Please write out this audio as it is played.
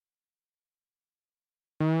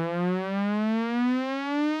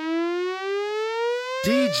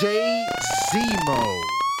DJ Zimo.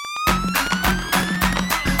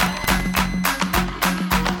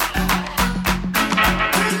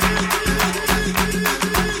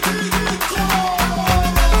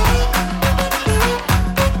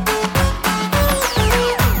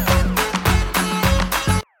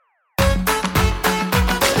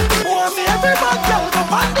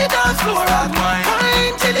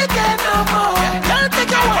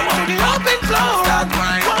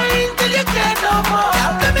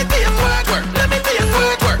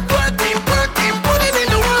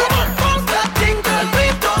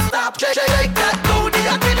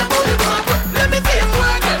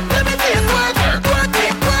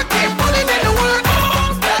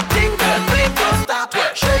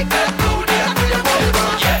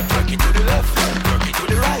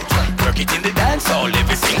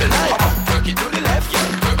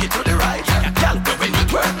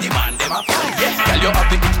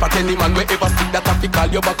 Any man will ever stick that have to call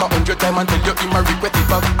you back 100 times and tell you him a regret it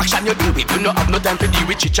back. Action you deal with, you no have no time to deal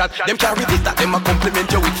with chit chat. Them carry this that them a compliment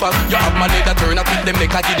you with fast. You have money that turn up with them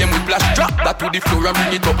neck, I give them whiplash. Drop that to the floor and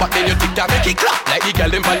bring it up, and then you tick tock make it clap. Like the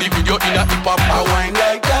girl them on the video in a hip hop. I wine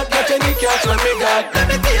like that, get any cash on me God. Let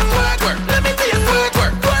me see it work, let me see it work.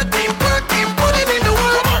 Work team, put it in the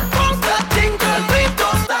work. Bounce that thing, girl, please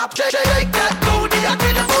don't stop. Shake that booty, I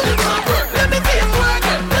get the booty rock. Let me see it work,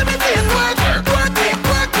 let me see it work.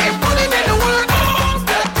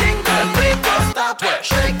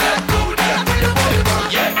 Shake that booty, I feel the booty rock.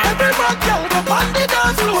 Yeah, everybody girl go on the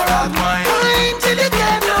dance floor and wine till you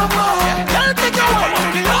get no more. Girl, take your walk to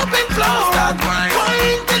the open floor and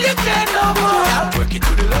wine till you get no more. Work it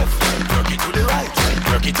to the left, work it to the right.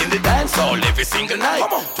 Work it in the dance hall every single night.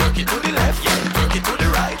 Come on, work it to the left, work it to the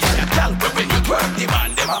right. Girl, when you twerk, the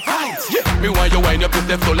man them a fight. Me want you wind up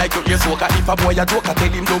yourself so like you ear soaker. If a boy a joker, tell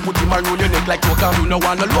him don't put him around your neck like joker. You no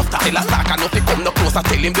want no love tell a stalker, nothing come no closer.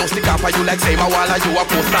 Tell him don't stick up for you like say my wall and you a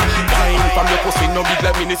poster. Wine from your pussy no big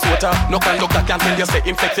like Minnesota. No can look that can tell you say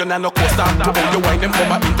infection and no coaster. To how you wind them come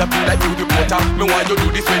a interview like you reporter. Me want you do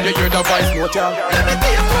this when you hear the voice note. Let me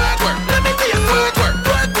see it work, let me see it work.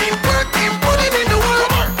 Work team, put it in the work.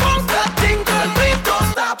 Bounce that thing, girl, please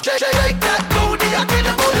don't stop. Shake that booty, I get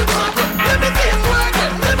the booty rock. Let me see it work,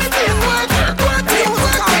 let me see it work. Work team,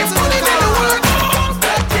 put it in the work. Bounce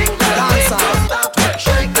that thing, girl, please don't stop.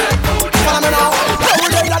 Shake that booty. Follow me now. Now we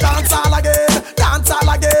dey dance all again, dance all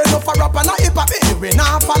again. No for up and no hip hop, we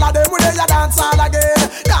now follow them. We dey dance all again,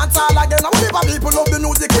 dance all again. Now whenever people love the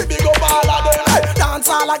music, we big up all of them. Hey, dance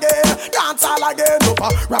all again, dance all again. No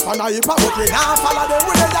for rap and no hip hop, we now follow them.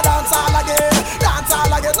 We dey dance all again, dance all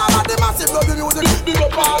again. Now that the massive love the music, big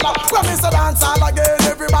up all of. When we say dance all again,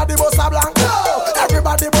 everybody bust a blank.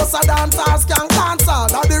 Everybody bust a dance all, skank dance all.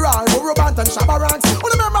 Now the rhyme, Urubant and Shabba ranks. Who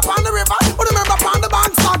remember upon the river? Who remember upon the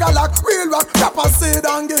band? Saga like real rock, rappers Sid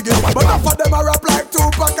and Giggy. But half of them a rap like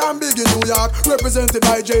Tupac and Biggie. New York, represented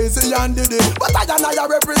by Jay-Z and Diddy. But I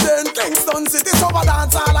represent Kingston City. So we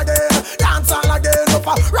dance all again, dance all again. No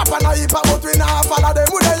for rap and a hip hop, but we now follow them.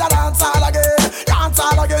 We dey dance all again, dance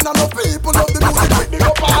all again. And no people love the music, big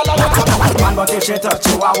up all of them. Man, but if she touch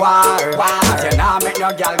you a war, you nah make no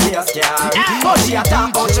girl be a scared. But she a talk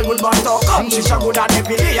about she good but talk come. She so good at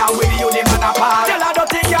every day and with you the man apart. Tell her don't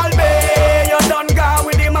think y'all be, you done gone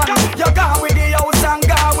with the man. You gone with the house and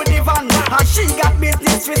gone with the van. And she got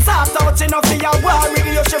business we sort out enough for your war with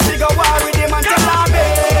you. She figure war with the man. Tell her be,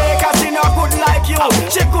 cause she not good like you.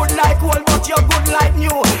 She good like old but you good like new.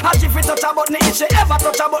 And if you touch her button, if she ever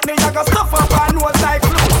touch her button, you go stuff up her nose like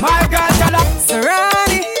flu. My girl tell her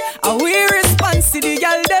Serrani, and we response to the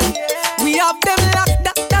girl them. We have them locked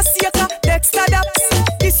up, that's Yaka, Dexter Daps.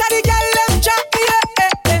 This are the girl them jack,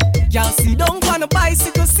 Y'all sit down on a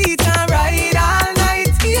bicycle seat and ride all night,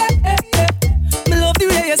 Me love the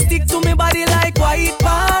way you stick to me body like white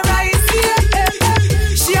pine rice,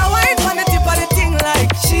 She a wine on the tip of the thing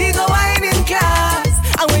like she go wine in class.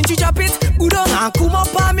 And when she drop it, good on and come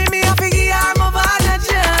up on me have to give her my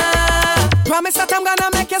jam. Promise that I'm gonna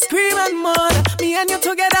make you scream and moan. Me and you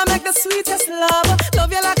together make the sweetest love.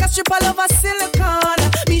 Love you like a stripper, love a silicone.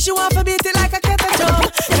 Me she want to beat it like a kettle drum.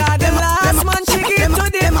 God them last man she give to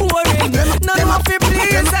the boring. None of them fi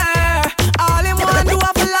please her. All him want do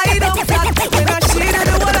a fly down flat. When I she do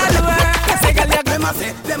the one I do her. Say girl you them a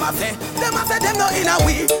say them no in a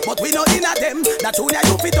we, but we no in a them. That tune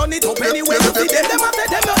you fit on it up anyway you see them. Them a say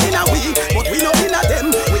them no in a we, but we no in a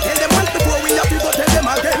them. We tell them once before we have to go tell them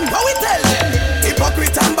again. But we tell them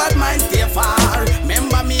hypocrite and bad minds stay far.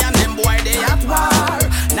 Remember me and them boy they at war.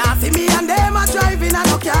 Now see me and them a driving a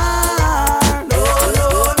no car. No.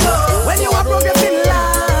 When you are progressing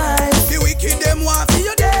life, the wicked them want see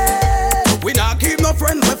you dead. We not keep no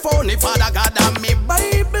friends with phony. Father God and me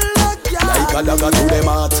Bible.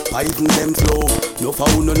 start, fighting them slow. No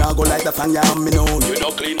foul, no nah go like the song you have me know. You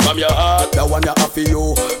no clean from your heart, that one you have for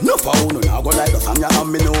you. No foul, no nah go like the song you have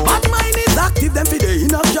me know. Bad mind is active, them fi dey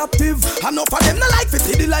in a captive. And no for them no like fi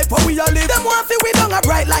see the life how we a live. Them want fi we down a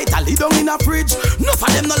bright light, a lead down in a fridge. No for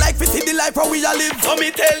them no like fi see the life how we a live. So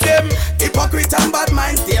me tell them, hypocrite and bad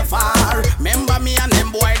mind stay far. Remember me and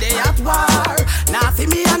them boy they at war. Now see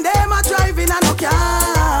me and them a driving a no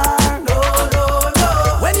car. No, no, no.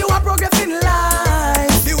 When you are progressing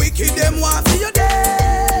life, the wicked them want see you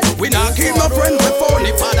dead. We not keep no friends before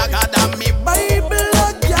the Father God and me Bible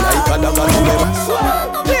again. Like a dog and them.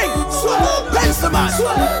 Ding, Benjamin,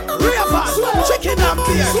 River, Chicken and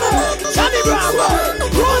Beer, Johnny Bravo,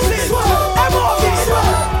 Rosie, M.O.B.,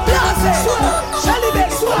 Blase, Shelly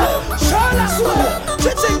Beck, Charlotte,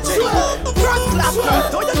 Chiching, Front Clap,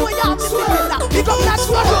 don't you know you have to pick it up? Pick up that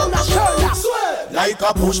swallow, that Charlotte. Like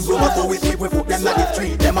a push broom, so we sleep, we put them at the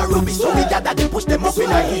tree. Them a rubbish, so we gather, they push them up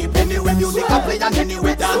in a heap. Anyway music a play and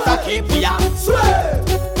anyway dance a keep. Yeah, swear.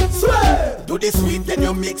 Do the sweet, then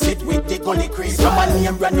you mix it with the gully crease. Some a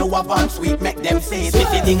name brand new a band sweet, make them say it.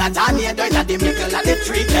 If the thing a turn here, there's a the mickle at the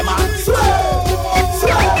tree. Them a swear.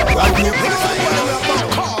 Brand new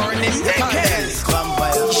corn in the cans.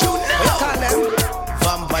 Vampire. Shoot now.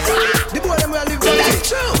 Vampire. The boy them will live that's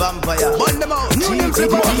true. Vampire. Burn them out. New name for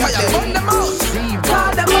vampire. Burn them out.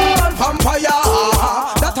 Call them out. Vampire.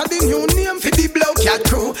 That's a the new name for the blow cat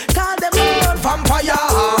crew. Call them out. Vampire.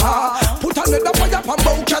 Put another fire from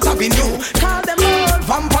Bowcat Avenue. Call them out.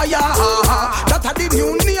 Vampire. That's a the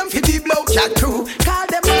new name for the blow cat crew. Call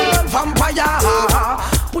them out. Vampire.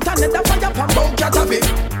 Put another fire from Bowcat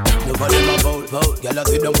Avenue. Never them a vote. Y'all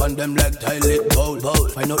see them on them like toilet bowl.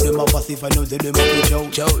 Find out them a fussy, find out them a be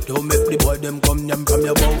chow. Don't make the boy them come them from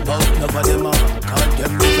your boat. Never them a call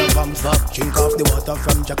them with a bomb fuck. Drink off the water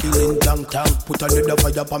from Jackie in Tang. Put on the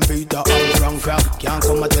fire from Peter out wrong crack. Can't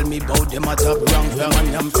come and tell me about them a top wrong. Where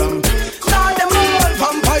man I'm from? Call them all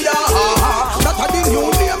vampire. That's a the new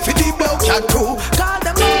name for the blow cat crew. Call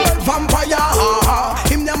them all vampire.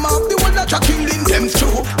 Him them off the one that killing them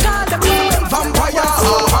too. Call them all vampire.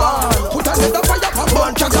 Put another fire for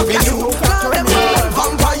bunch of Avenue.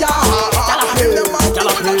 Vampire.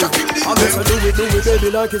 I'm gonna do it, baby,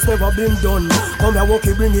 like it's never been done. Come here, walk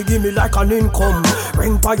it, bring it, give me like an income.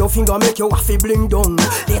 Ring by your finger, make your waffy bling done.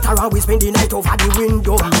 Later on, we spend the night over the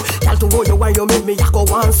window. Tell to go your way, you make me, I go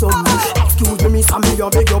want some. Excuse me, miss, me, I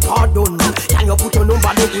beg your pardon. Can you put your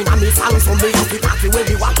number in and me sang some? Me have to taxi when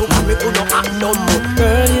we want to come, we could not have none.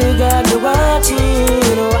 Girl, you got me watching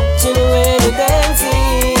the way you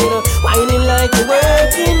dancing, whining like you're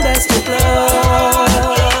working, that's the club.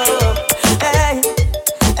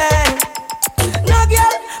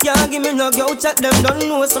 Can't give me no go chat, them don't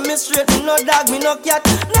know so me straight, me no dog, me no cat.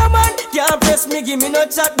 No man, can't press me, give me no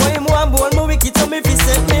chat. Boy, me one bone, me wicked, so me fi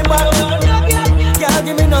set me back. Can't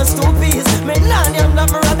give me no stupid. Me nah name that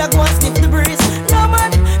me rather go and skip the breeze. No man,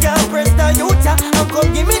 can't press the youth, and come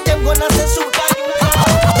give me them gonna say shoot at you.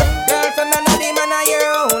 Girlfriend, man, the man a your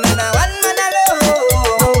own, and a one man alone.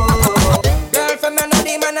 Girlfriend, man,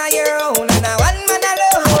 the man a your own, and a one man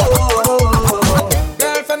alone.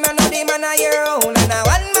 Girlfriend, man, the man a your own, and a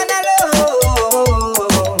one.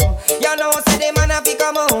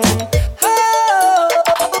 Come on. Oh,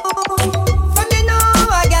 for me know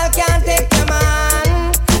a girl can't take your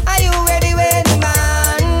man. Are you ready with the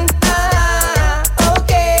man? Ah,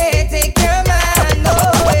 okay.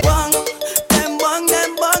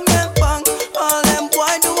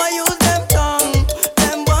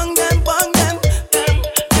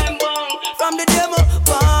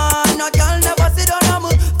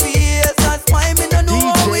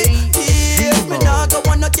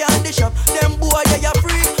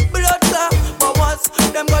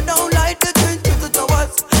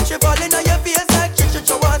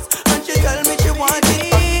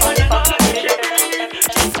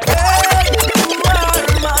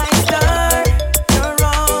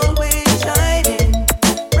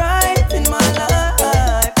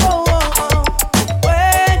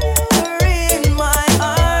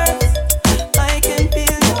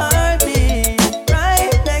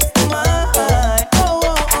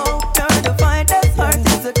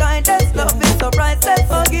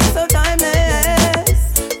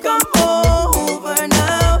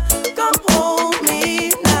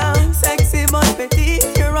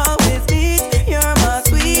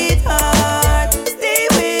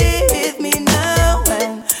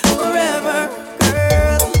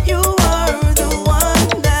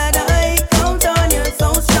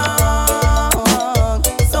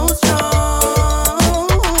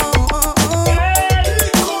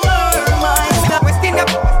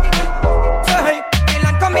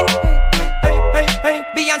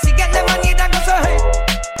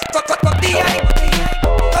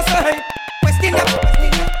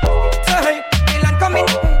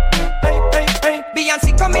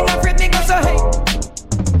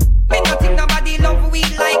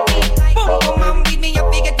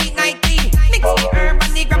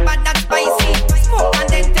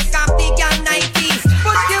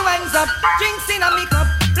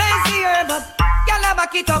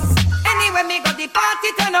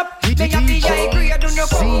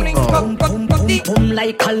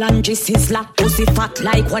 like a laundry sizzler. Pussy fat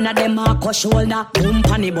like one of them Marco shoulder. Boom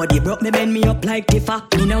panny body broke me bend me up like Tifa.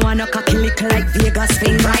 Me no wanna cocky lick like Vegas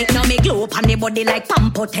thing. Right now me glow up on the body like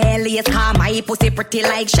Pampo Tailies. Car my pussy pretty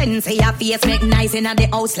like Shen. Say your face make nice in the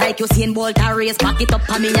house like you seen Bolt a race. Back it up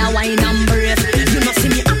on me a wine and brace. You know see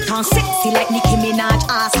me act on sexy like Nicki Minaj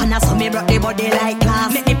ass. And I saw me broke the body like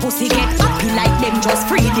glass. Make the pussy get happy like them just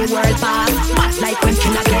free the world pass. But like when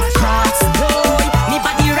killer get crossed. Boy, me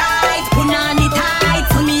body right, punani tight.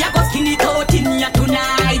 So me a go skin it out in ya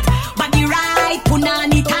tonight. Body right,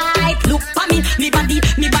 punani tight. Look for me, me body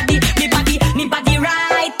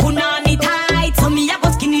right, punani tight. So me a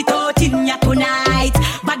go skin it out in ya tonight.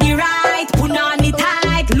 Body right, punani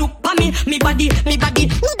tight. Look for me, me body.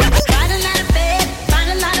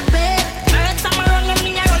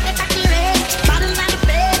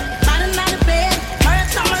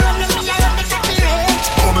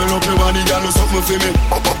 For me,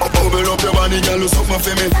 bubble up your body, girl, something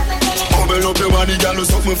for me. Bubble up your body, girl,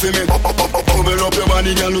 something for me. Bubble up your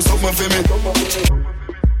body, girl, something for me.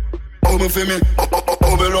 Bubble for me,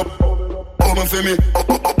 bubble up, bubble for me,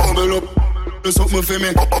 bubble up, something for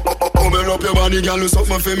me. Bubble up your body, girl,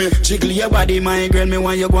 something for me. Jiggle your body, my girl, me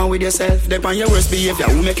want you go on with yourself. Dep on your worst behavior,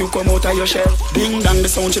 who make you come out of your shell. Ding dong, the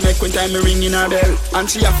sound she make when time me ringing her bell. And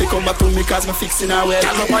she have to come back to me cause me fixing her well.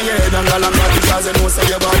 Hang up on your head and girl, I'm not because I know say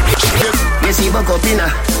you're bad. Me see Bokopina.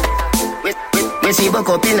 Me see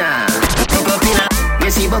Bokopina. Bokopina. Me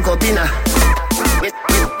see Bokopina.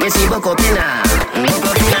 Me see Bokopina.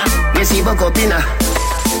 Bokopina. Me see Bokopina.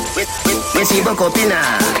 Me see Bokopina.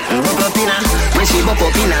 Bokopina. Me see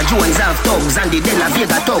Bokopina. Jones have thugs and the De La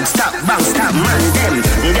Vega thugs. Stop, bang, stop, man, them.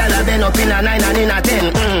 Gyal a been up in a 9 and in a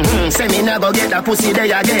 10. Say me never get a pussy there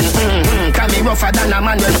again. Can me rougher than a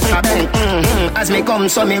man when a bend. As me come,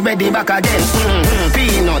 so me ready back again.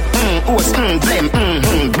 Peanut, oats, blem.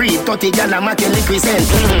 Breathe 30 gyal a make liquid scent.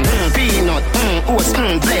 Peanut, oats,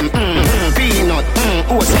 blem. Peanut,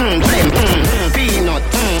 oats, blem. Peanut,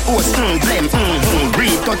 oats, blem.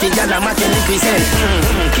 Breathe 30 gyal a make liquid scent.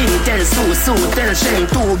 King tell Sue tell Shem.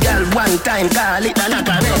 2 gyal one time call it a knock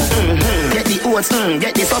a rent. Get the oats,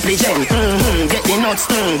 get the supplement. Get the nuts,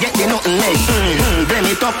 get the nothing made. Blem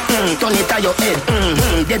it up, turn it to your head.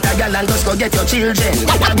 Get a gyal and just go get your children.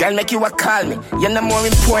 Girl make you a call me, you're no more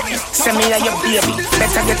important. Send me a your baby,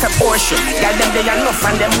 better get a portion. Girl them they enough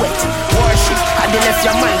and them wet. Worship, I did left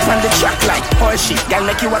your man on the track like horseshit. Girl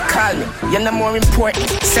make you a call me, you're no more important.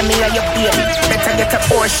 Send me a your baby, better get a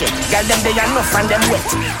portion. Girl them they enough and them wet.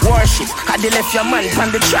 Worship, I did left your man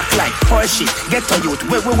on the track like horseshit. Get to youth,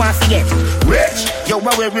 where we want to get rich. Yo,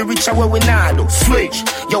 where we rich and where we not do. Switch,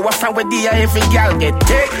 yo, I find where the every girl get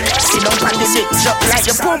take. Sit down on the dick, drop like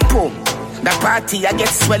a pum pum. The party I get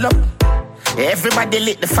swell up. Everybody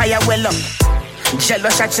lit the fire well up. Jello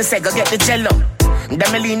shot, she said, go get the jello.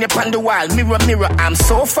 Then me lean up on the wall, mirror, I'm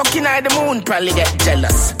so fucking high, the moon probably get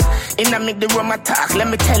jealous. Inna make the room attack, let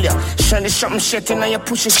me tell you. Shiny something shit inna you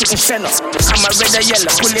pushing shit and shell up. I'm a red or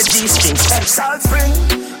yellow, pull it these things. Salt Spring,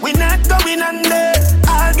 we not going under.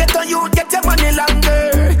 I'll get on you, get your money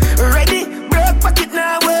longer. Ready, broke pocket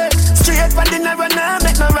now, work. Straight from the narrow now,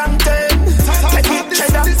 make no wrong turn. Take it,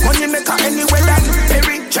 cheddar, money maker any weather.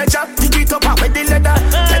 Perry, treasure, dig it up with the leather.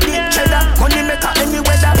 Take it, cheddar, money maker any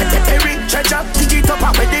weather. Perry, treasure, dig it up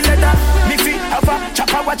with the leather. Me feet have a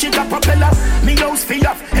chopper, watch it a propeller. Me house feel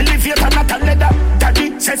off, elevator not a leather.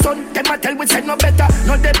 Daddy say son, them a tell we say no better.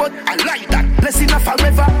 No they but I like that, blessing a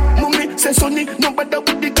forever. Mummy say sonny, no better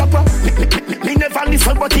with the copper. Me never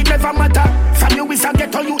listen but it never matter. From you is a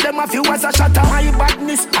ghetto, you them a few as a shatter. My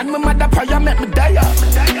badness and my mother prayer make me die.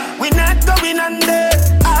 We not going under.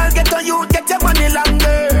 I'll get on you, get your money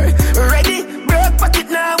longer. Ready, broke pocket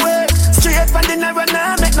now work. Straight from the narrow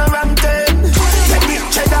now, make no wrong turn. Take it,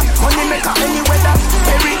 cheddar, money maker any weather.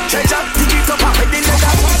 Perry, treasure, dig it up with the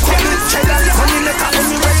leather. Take it, cheddar, money maker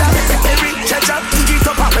any weather. Perry, treasure, dig it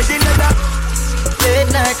up with the leather.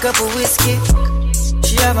 Late night cup of whiskey.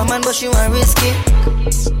 She have a man but she want risky.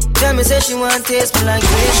 Tell me say she want taste me like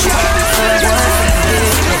fish.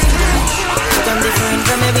 I'm different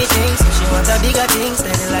from everything, so she want a bigger thing,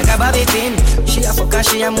 steady like a bobby pin. She a fuck and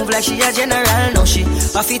she a move like she a general. Now she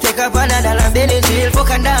a fi take up another and belly jail.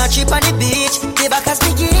 Fuck and down cheap on the beach. The back a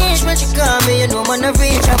speakish when she call me, you know man a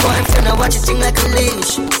reach. A boyfriend a watch it thing like a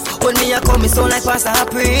leash. When me a come, me sound like pastor a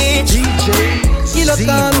preach. DJ Kilo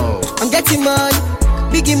come, I'm getting mad,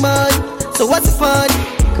 biggie man. So what's the fun?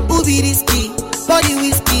 Who be risky? Body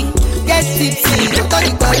whiskey. Get tipsy, body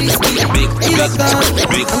risky. Kilo come,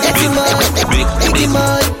 I'm getting mad, biggie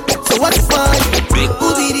man. So what's the fun? Who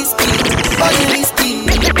be risky? Body risky.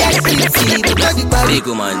 Get Big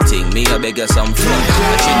woman thing, me a beg you some front.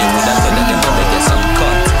 I train you with that tell them I beg you some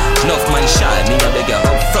cunt. Enough man shy, me a beg you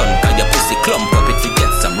up front. Cause your pussy clump up if you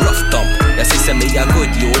get some rough thump. Your sister me a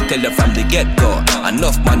good, you tell her from the get-go.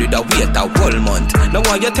 Enough man with a wait a whole month. Now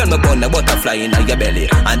why you tell me about the butterfly in your belly?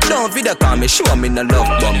 And don't video call me, show me no love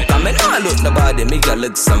bump. I mean, I look nobody, me a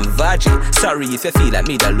look some virgin. Sorry if you feel like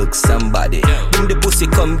me that look somebody. Bring the pussy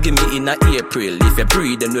come give me in a April. If you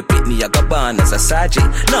breathe and repeat me, I got born as a sergeant.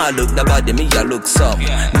 Now look nobody, me a look some.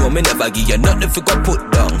 No, me never give you nothing if you got put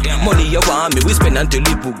down. Money you want me, we spend until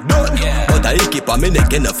you book done. But I keep on me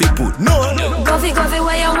neck and if you put none. Coffee,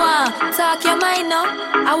 where you want? Talk your mind now.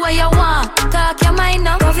 I where you want? Talk your mind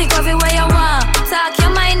now. Coffee, where you want? Talk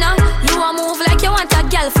your mind now. You want move like you want a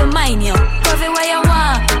girl for mine, yo. Coffee, where you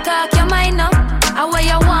want? Talk your mind now. I where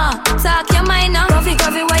you want? Talk your mind now. Coffee,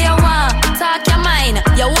 where you want? Talk your mind.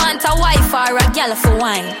 You want a wife or a girl for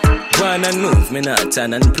wine? One and move, me not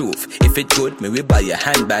turn and proof. If it good, me we buy a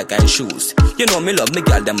handbag and shoes. You know me love me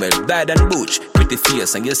girl them well bad and butch. Pretty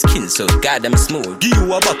face and your skin so goddamn smooth. Give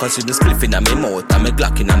you a back and see the spliff in my mouth. And me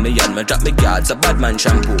Glock in my hand, me drop me guards a bad man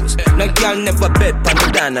shampoos. No girl never bet pan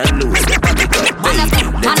me down and lose. Back it up, baby,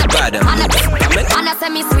 let it bad and move. Wanna say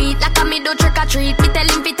me sweet, like a me do trick or treat. Me tell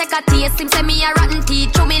him fi take a taste, him say me a rotten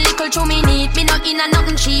teeth. Chew me little, chew me neat. Me not in a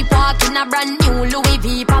nothing cheap. Walk in a brand new Louis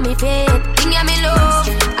V pa me feet. Thing ya me love,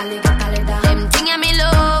 them thing ya me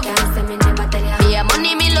love. Can't say me never tell ya. Me a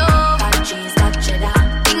money me love, got cheese, got cheddar.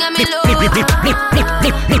 Thing ya me love.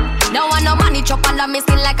 No one no money chop under me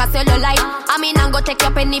skin like a cellulite. I mean I go take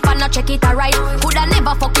your penny for not check it alright. Coulda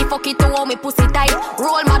never fuck it to hold me pussy tight.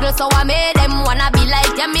 Role model so I made them wanna be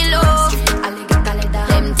like ya me love.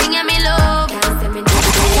 Them thing ya me love. Can't say me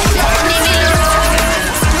never tell ya. Money me love.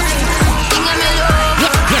 Thing ya me love.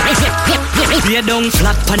 Lay down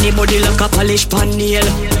flat pan the body like a polish pan nail.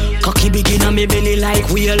 Cocky begin on me belly like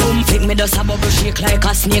wheel. Flick me does a bubble shake like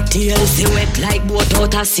a snake tail. See wet like boat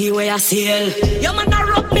out a sea where I sail. Your man a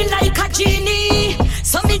rub me like a genie.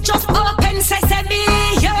 So me just open sesame.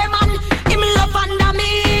 Yeah man, him love under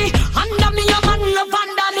me. Under me, your man love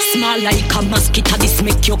under me. Small like a mosquito, this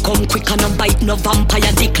make you come quick and no bite. No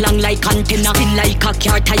vampire, dick long like antenna. Spin like a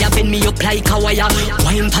car tire, bend me up like a wire.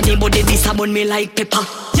 Wine for the body, this a bun me like pepper.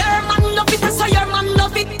 Your man love it, so your man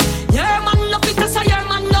love it. Your man love it, so your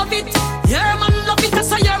man love it. Your man love it,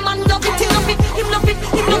 so your man love it. He love it, he love it,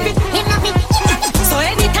 he love it, he love it. So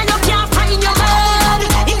anytime you can't find your man,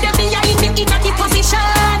 in the behind me, in the position,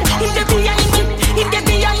 in the behind me, in the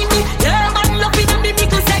behind me. Your man love it in the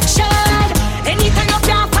middle section. Anytime you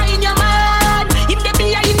can't find your man, in the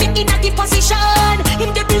behind me, in the position,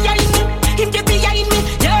 in the behind me, in the behind me.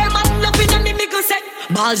 Your man love it in the middle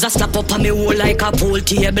section. Balls a slap up on me whole like a pool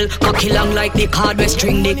table. Cocky long like the cord we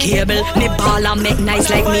string the cable. Me ball and make nice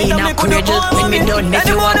like me in a cradle. When me done make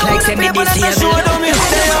you walk like say me disabled.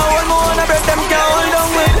 They all wanna break them can't hold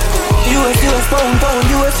on with. US, pound,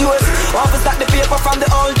 US. Office like the paper from the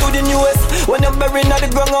old to the newest. When you're buried at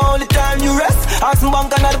the ground all the time you rest. Ask some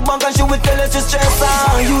bank and at the bank and she will tell us to stress.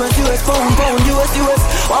 US, pound, US.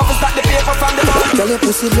 Office like the paper from the old. Tell your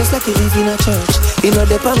pussy dress like you live in a church. You know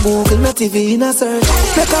they on Google, not TV in a search.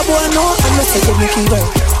 Make a boy know and not say you make it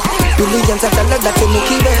right. Billions of dollars that you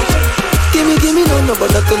make it right. Give me no,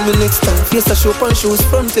 but that tell me next time. Face a show and shoes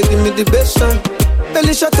front, give me the best shine.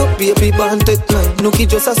 Belly shut up, baby, bandit line. Nookie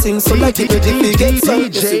just a sing, so like it ready to get some.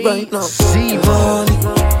 Yes, right now. Zimo.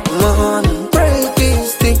 Money, break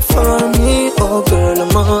this stick for me, oh girl,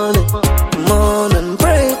 I'm on it. Money,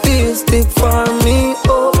 break this stick for me,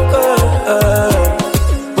 oh girl.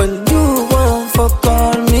 When you want for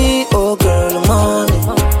call me, oh girl, I'm on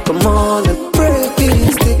it. Come on and break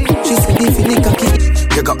this stick. She said if you need a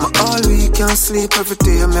key. You got my all week, can't sleep every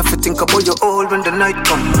day. I have to think about you all when the night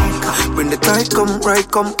come. When the tide come, right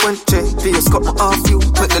come, when JPS got my off you,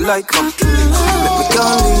 make the light come. Make me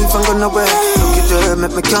can't leave, I'm gonna wear. Look at there,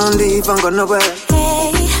 make me can't leave, I'm gonna wear.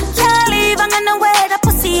 Hey, can't leave, I'm gonna wear. The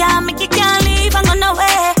pussy I make you can't leave, I'm gonna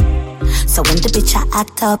wear. So when the bitch I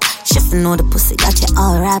act up, she know the pussy got you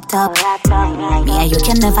all wrapped up. Me and you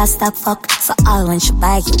can never stop fuck. So all when she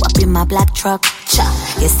buy you up in my black truck. Cha,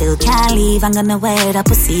 you still can't leave, I'm gonna wear. The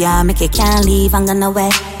pussy I make you can't leave, I'm gonna wear.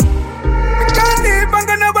 Can't leave, I'm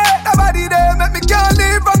gonna wear. Nobody there, make me can't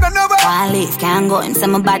leave, I'm gonna wear. Can't leave, can't go. Him say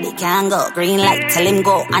my body can't go. Green light, tell him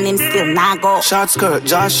go, and him still not go. Short skirt,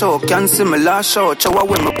 jaw show, can't see me last show. Chow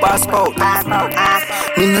with my passport.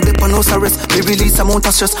 Me no dip on house arrest. Me release amount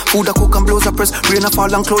of stress. Food a cook and blows a press. Rain a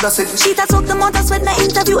fall and cloud a set. She ta took the amount of sweat, the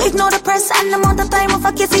interview, ignore the press. And the amount of time of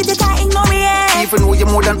a kiss, you can't ignore it. Even know you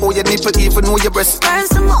more than all your nipple, even know your breast. Burns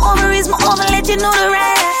to my ovaries, my over, let you know the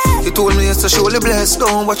rest. You told me it's a surely blessed.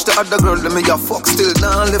 Don't watch the other girl, let me a fuck still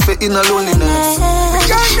now, live it in a loneliness. Me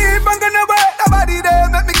can't live, I'm gonna wait. Nobody there,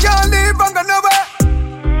 make me can't live, I'm gonna wait.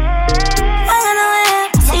 I'm gonna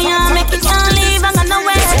wait. See ya, make you can't leave, I'm gonna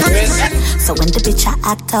wait. So when the bitch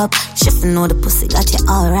act up, she know the pussy got you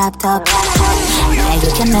all wrapped up. Yeah,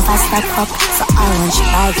 you can never stop up. So I want you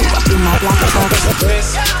buy you up in my black truck.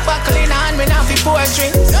 Buckling on me now for 4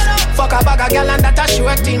 drinks. Fuck a bag of gal and that a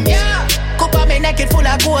short thing. Cup of me naked full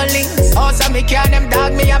of gold links. Also me can them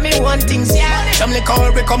dog me and me want things. Some liquor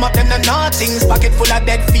we come up them the nothings. Pocket full of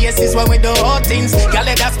dead faces when we do hot things. Gal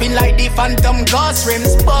let that spin like the phantom ghost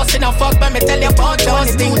rims. Bossing a fuck when me tell you about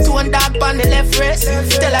those things. 2 and dog on the left wrist.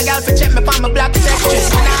 Tell a gal to check me on my black Tetris.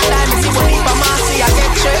 And I lie me see what leave a man see I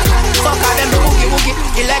get trick. Fuck all them boogie woogie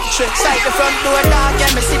electric. Side the front door dog yeah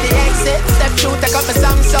me see the exit. Step through take up my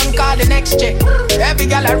Samsung call the next chick. Every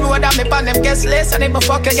gal I road on me on them guest list. And if I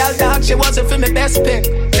fuck a gal dog she wasn't for me best pick.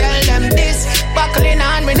 Tell them this. Buckling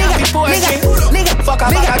on me now before drinks. Fuck a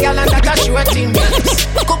bag of gal and that a short thing.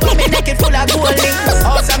 Cup of me naked full of gold links.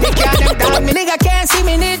 Also me can them dog me. Nigga can't see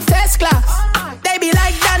me need test class. They be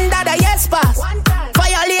like Dan Dada yes pass.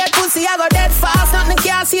 Violate pussy I go dead fast. Nothing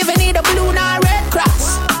can't see if you need a blue nor red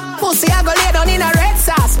cross. Pussy I go lay down in a red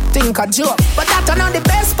sauce. Think a joke, but that not the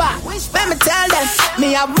best part. Let me tell them,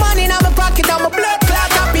 me have money in my pocket. I'm a blood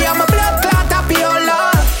clot happy. I'm a blood clot happy. Oh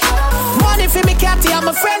Lord. Money for me catty. I'm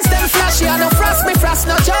a friends them flashy. I no frost me frost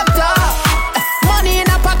no jump dog. Money in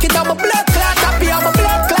a pocket. I'm a blood clot happy. I'm a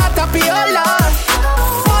blood clot happy. Oh Lord.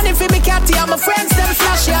 Money for me catty. I'm a friends them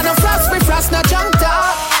flashy. I no frost me frost no jump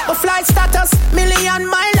dog. My flight status million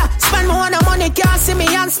miler. Spend more on money can't see me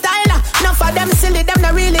on styler. Enough of them silly, them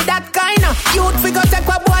not really that kinda. Youth we go take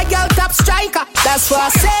a boy girl top striker. That's why I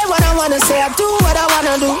say what I wanna say. I do what I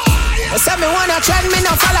wanna do. You say me wanna trend, me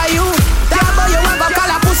no follow you. That boy you want go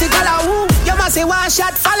call a pussy call a who. You must say one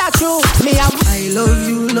shot follow through. Me I love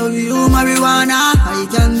you, marijuana. I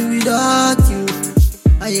can't do without you.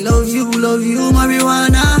 I love you,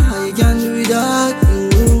 marijuana. I can't do without you.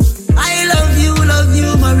 I love you,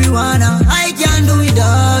 marijuana. I can't do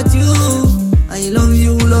without you. I love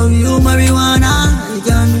you, marijuana. I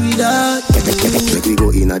can't do without you. Make we go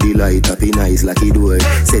in a delight, happy nice lucky door.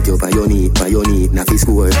 Set you on your knee, na fi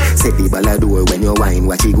score. Set the ball a door when you wine,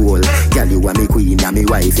 watch it goal. Girl you a me queen, a me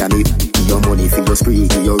wife, a me. Give your money for your spree,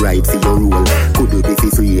 give your right for your rule. Could do be fi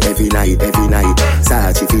free every night.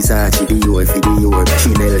 Sachi fi Sachi, Dior fi Dior.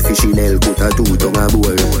 Chanel, put a 2 tongue a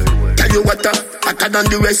bowl. Tell you what hotter than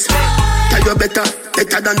the rest. Tell you better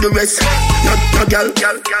than the rest. No girl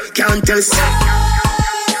can't test.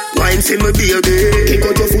 Wine for me baby. Kick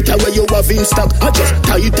out your foot away you have in stock. I just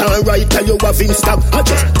tight and right, tell you have in stock. I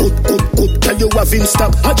just good, tell you have in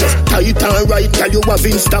stock. I just tight and right, tell you have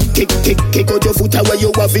in stock. Kick out your foot away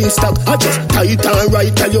you have in stock. I just tight and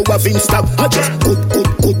right, tell you have in stock. I just good,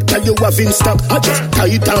 tell you have in stock. I just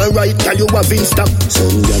tight and right, tell you have in stock.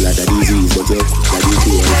 Some girl are the disease, but you got the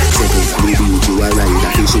cure. Second the beat, you are right,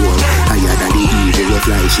 that is sure. Higher than the evil, you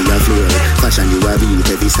fly, she a floor. Fashion you a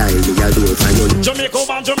beat, every style me a do. Find your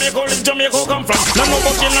Jamaica come from. No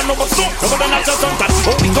but kill, no but snow. No but not just on that.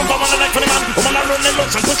 Oh, we come from on the life for the man. Woman a run the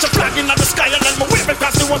ocean, push a flag in the sky and then we wave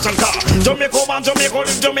across the ocean car. Jamaica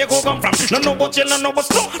come from. No but kill, no but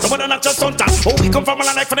snow. No but not just on that. Oh, we come from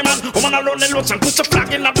on the life for the man. Woman a run the ocean, push a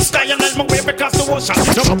flag in the sky and then we wave across the ocean.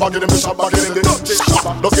 Shabba, get him the shabba, get him the dirty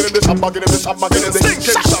shabba. Don't get him the shabba, get him the shabba, get him the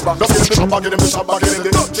stinking shabba. Don't get him the shabba, get him the shabba, get him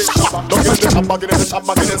the dirty shabba. Don't get him the shabba, get him the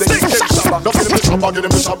shabba, get him the stinking shabba. Don't get him the shabba, get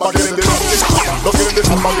him the shabba, get him the dirty shabba. Don't get him the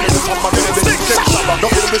shabba, get him the shabba, get him the stinking shabba.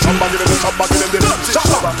 Don't get him the shabba, get him the shabba, get him the dirty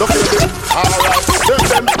shabba. Don't get him the alright, get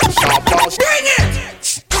them shabba. Bring it!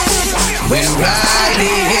 We're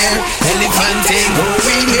riding here, elephant ain't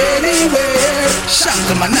going anywhere.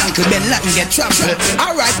 Shankle man, uncle Ben Latin get trampled.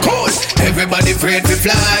 Alright, cool. Everybody afraid to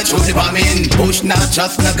fly through the bombing. Bush not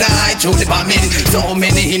just no guy through the bombing. So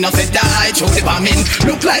many innocent die through the bombing.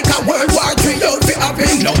 Look like a World War III out be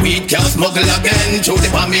happen. No weed can smuggle again through the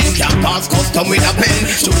bombing. Can't pass custom with a pen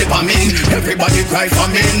through the bombing. Everybody cry for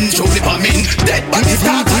men through the bombing. Dead body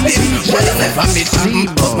start running. Well, never meet happen.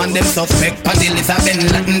 Man them suspect for the list of Ben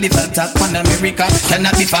Latin. This attack on America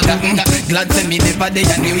cannot be forgotten. Glad to me never day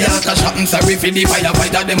in New York a shopping. Sorry for the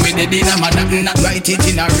firefighter them with the dinner Manhattan. Not write it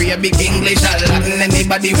in a real big English or Latin.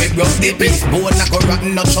 Anybody we broke the peace bone a go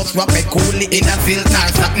rotten. Not just rap it coolly in a field nor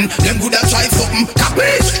satin. Them coulda try something,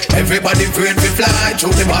 capiche? Everybody afraid to fly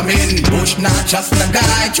through the bombing. Bush not just a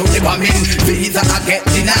guy through the bombing. Visa I get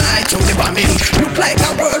denied through the bombing. Look like a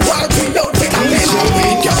World War III out the bombing. We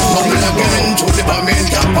can't bubble again through the bombing.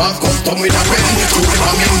 Can't pass custom with a pen through the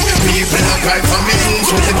bombing. People a cry for me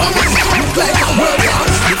through the bombing. Look like a World War.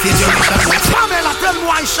 This is your mission. Pamela, tell me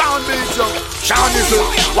why sound Sean is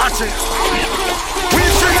watch it. We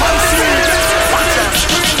sit and see. Watch it.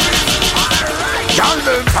 Y'all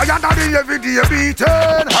them tired of the everyday beating.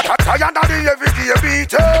 Tired of the everyday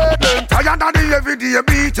beating. Them tired of the everyday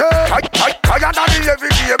beating. Tired of the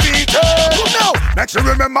everyday beating. No, make sure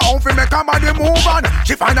remember how to make a body move on.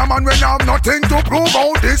 She find a man when have nothing to prove.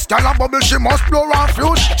 Out this kind of bubble she must blow and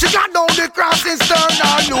fuse. She got down the crossing stern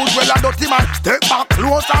and lose. Well a dirty man, take back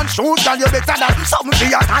clothes and shoes. Girl you better than something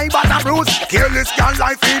for your time but a bruise. Careless girl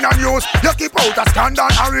life in and use. You keep out a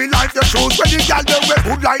scandal and real life your shoes. When the girl they wear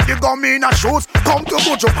good like the gum in her shoes. Come to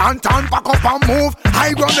put your pant on, pack up and move.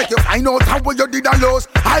 I will make you find out how you did a lose.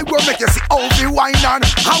 I will make you see how the wine and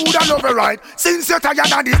how would I love you right. Since you're tired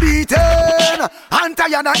of the beating and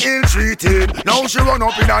tired of ill treated. Now she run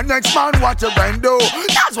up in her next man, what you been do?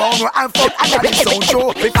 That's why I'm fun, I got it sound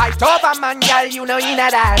show. We fight over man, girl, you know in a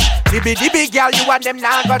that. The big girl, you and them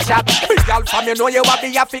now go chop. Big girl from you know you want me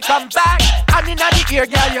have to come back. And in the ear,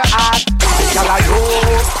 girl, you hot. My girl, I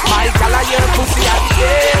know. My girl, I your pussy at the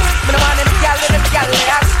face. Me no want them girl, them girl, they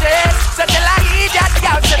are straight. So tell her eat that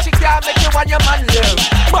girl, so she can't make you and your man live.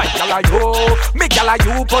 My girl, I know. Me girl, I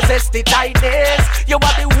you possess the tightness. You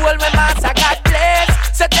want the whole when master got place.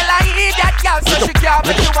 So tell her eat that girl, so she can't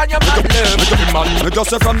make you and your man live. Me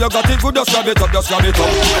just say from you got it good, just grab it up, just grab it up.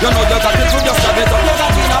 You know you got it good, just grab it up. You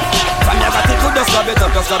got enough. From you got it good, just grab it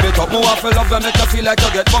up, just grab it up. More for love and make you feel like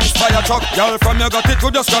you get bounced by a truck. Girl, from you got it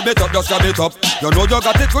good, just grab it up, just grab it up. You know you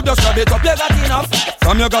got it good, just grab it up. You got enough.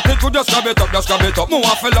 From you got it good, just grab it up, just grab it up.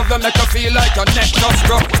 More for love and make you feel like your neck just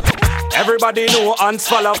broke. Everybody know hands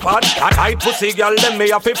fall apart. Tight pussy girl, them me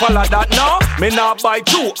have to follow that. No, me not buy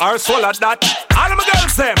two or swallow that. All of my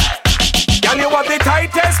girls them. Girl, you want the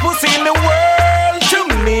tightest pussy in the world to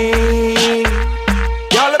me.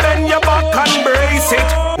 Girl, bend your back and brace it.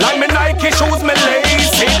 Like me Nike shoes, me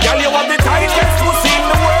lace it. Girl, you want the tightest pussy in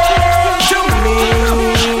the world to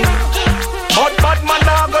me. But bad man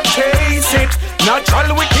now go chase it.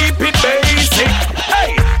 Natural, we keep it basic.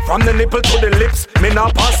 Hey, from the nipple to the lips, me now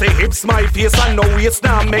pass the hips. My face and no waist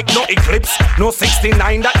now make no eclipse. No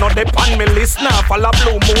 69 that not dep on me list. Now follow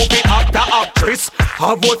blue movie actor actress.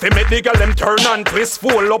 I vote for me the girl them turn and twist.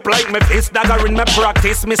 Full up like me fist. Dagger in me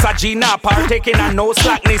practice. Miss Gina partaking and no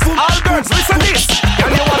slackness. All girls listen this. Girl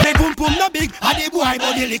you want the boom boom no big, and the boy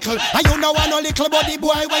body little. And you know want no little body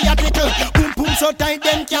boy where you tickle. Boom boom so tight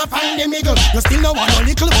them can't find the middle. You still know want no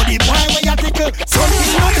little body boy where you tickle.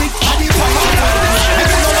 Something no big, and the boy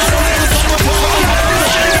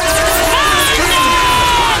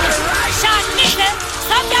Sean Nickel,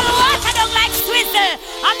 some girl water down like Swizzle.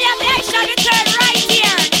 I'm here, I shall return right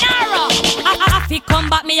here, narrow. Affy come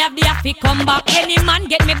back, me have the affy come back. Any man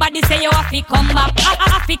get me body, say you affy come back.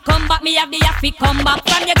 Affy come back, me have the affy come back.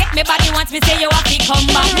 From you get me body, once me say you affy come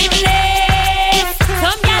back. Me bless,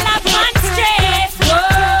 some girl have man stress.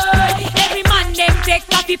 Good, every man them take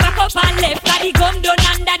coffee pack up and left. Got the gun done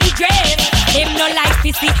under the dress. Them no like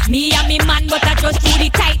to see me and me man, but I just do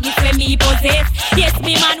the tightness when me possess. Yes,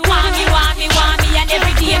 me man want me, and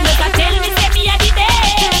every day him just a tell me say me a the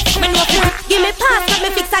best. Me no fool. Give me pass, let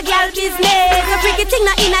me fix a girl business. A freaky thing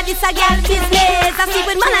not inna this a girl business. I see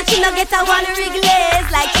when man and she no get a one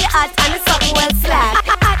wriggles. Like she hot and it's something well slack.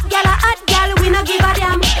 Hot girl, we no give a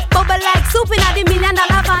damn. Bubble like soup inna the $1 million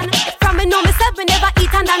van. From me know myself, me never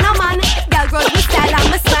eat under no man. Girl grows me style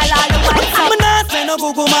and me smile all the while. I'm not spend no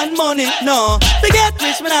Google man money, no. To get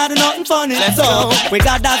rich, me not do nothing funny. Let's go. We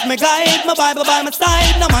got that me guide, my Bible by my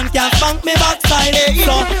side. No man can funk me backside.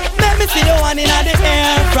 So let me see the one inna the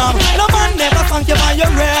air from. No man never funk you by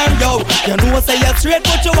your rear, yo. You know say you're straight,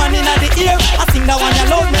 put your one inna the ear. I think that one you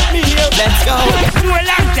love make me hear. Let's go. Know a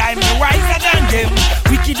long time, me wiser than them.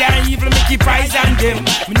 Wicked and evil, me keep eyes on them.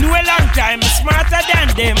 Me know a long time, me smarter than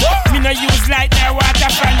them. Me no use light nor water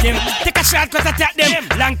from them. Take a shortcut attack them.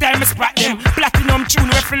 Long time me spot them. Platinum tune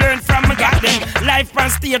we fi learn from me got them. Life on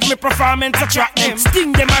stage, me performance attract them.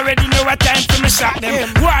 Sting them already know what time for me shot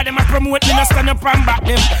them. War them a promote me no stand up and back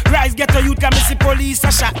them. Rise get a youth can me see police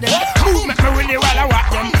a shot them. Move make me really while I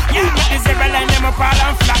walk them. You make the zebra line them up all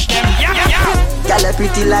and flat them. Yeah. Girl you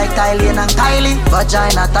pretty like Kylie and Kylie.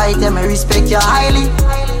 Vagina tight, yeah, me respect you highly.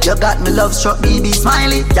 You got me love struck, BB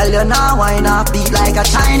smiley. Girl you now wine up beat like a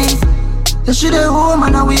Chinese. You should have home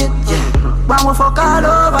and I wait, yeah. When we fuck all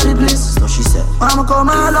over the place, so she said. When we come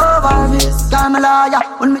all over this, call me lawyer,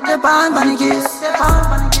 when me step on funny case.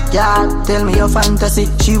 Girl, tell me your fantasy.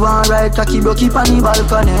 She want ride cocky broke on the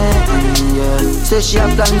balcony, yeah. Say she a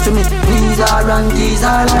plan for me. These are and these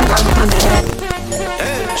are like Anthony.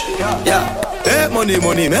 Yeah. Hey, money,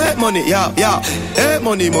 make money, yeah. Hey,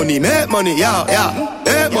 money, make money, yeah.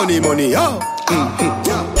 Hey, money, yo.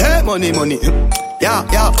 Hey, money, yeah.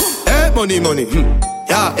 Hey, money, money.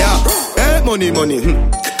 Yeah, yeah. Hey, money, money.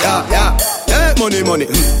 Yeah, yeah. Hey, money, money.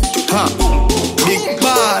 Ha. Big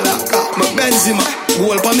baller, got my Benzema.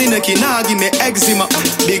 Goal for me neck, nah give me eczema.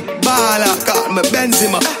 Big baller, got my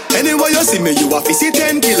Benzema. Anywhere you see me, you have to see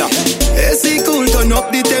 10 killer. AC cool, turn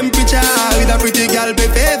up the temperature. With a pretty girl, be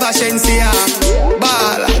favor Shensia.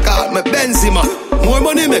 Baller, got my Benzema. More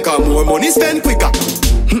money make her, more money spend quicker.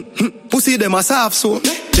 Pussy them a soft soap.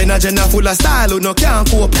 Jenna full of style who no can't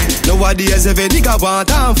cope. Nowadays every nigga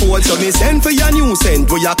want and fold. So me send for your new scent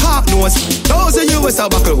for your cock nose. Those of you is a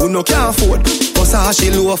buckle who no can't afford. Cause she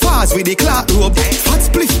low fast with the clock rope. Hot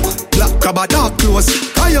spliff, black crab a dark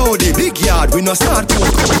clothes. Coyote big yard we no start to.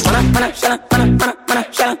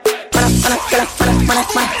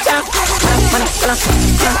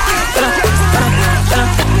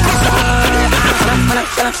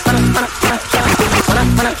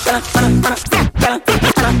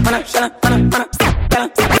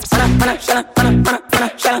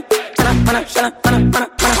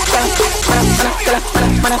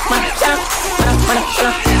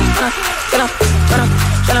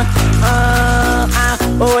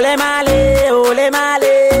 Ole male, ole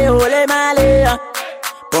male, ole male.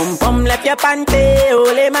 Pum pum left your panty,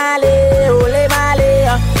 ole male, ole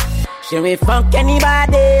male. She may fuck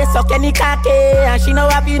anybody, suck any cocky, and she know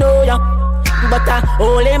what you know, yeah. But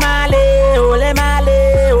ole male, ole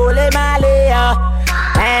male, ole male.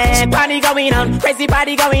 Hey, party going on, crazy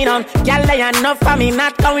party going on. Girl, they enough for me,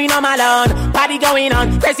 not going home alone. Party going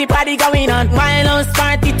on, crazy party going on. Violence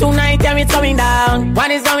party tonight, yeah, it's going down.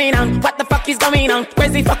 What is going on? What the fuck is going on?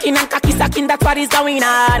 Crazy fucking and cocky sucking, that's what is going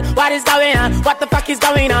on. What is going on? What the fuck is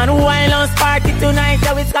going on? Violence party tonight,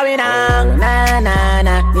 yeah, it's going on. Nah, nah,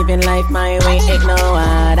 nah, living life my way, ain't no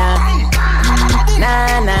other.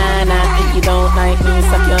 Nah, nah, nah, if you don't like me,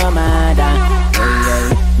 suck your mother.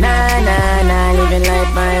 Nah, nah, nah, living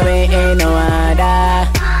life my way, ain't no other.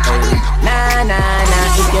 Nah, nah,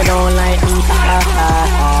 nah, if you don't like me, ha, ha,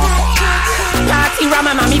 ha. Party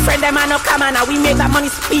rama, me friend them a no come on. We make that money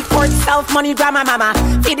speak for itself, money drama, mama.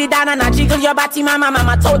 Feed it down and jiggle your body, mama.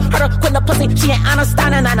 Told her to quit the pussy, she ain't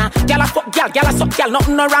understanding, nana. Gyal a fuck gyal, gyal a suck gyal,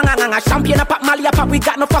 nothing no wrong, nana. Champagne a pop, Molly a pop, we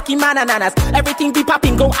got no fucking man, nanas. Everything be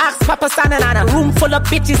popping, go ask Papa Sana, nana. Room full of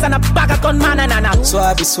bitches and a bag of gun, man, nana.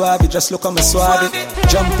 Swabby, swabby, just look on my swabby.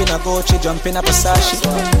 Jump in a Gucci, jump in a Versace.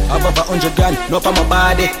 Above 100 grand, no for my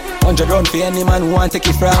body. 100 round for any man who want take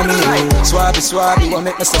it from me. Swabby, swabby, won't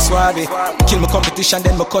make me so swabby. Kill my competition,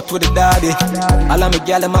 then my cut with the daddy. All of my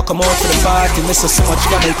gal, them a come out for the party. Miss so much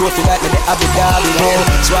fun, they go feel like me the Abu Dhabi.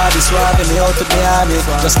 Swabby, swabby, me out to the army.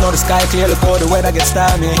 Just know the sky clear, look how the weather gets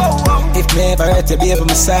stormy. If me ever hurt you, baby,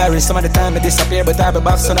 I'm sorry. Some of the time I disappear, but I be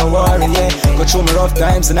back, so don't worry, yeah. Go through my rough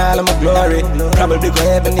times and all of my glory. Probably go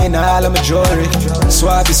heaven in all of my jewelry.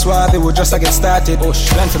 Swabby, swabby, we just get started.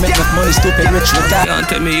 Plan to make enough money, stupid, rich, with that. Can't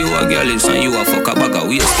tell me you a girl is and you a fuck a bag of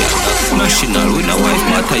waist, girl. National, we no wife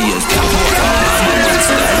matter years, girl.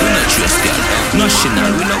 We no trust, girl.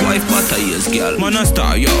 National, we no wife matter years, girl. Man a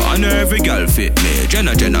star, yo, and every girl fit me.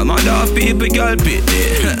 Jenna, mother of people, girl fit me.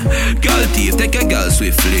 Girl thief, take a girl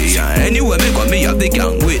swiftly. Anyway, me go, me have the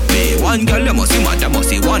gang with me. One girl, you must see mad, must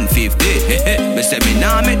see 150. Me say me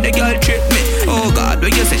nah make the girl trip me. Oh God,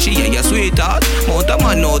 when you say she ain't your sweetheart, mount a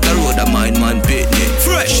man out the road, a mind man pitney.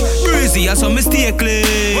 Fresh, breezy, and some mistake clean.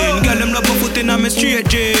 Girl, them love my foot in on me straight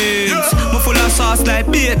jeans. Me full of sauce like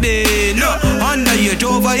baby. No, under age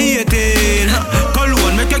over 18.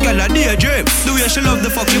 Cologne make a girl a daydream. The way she love the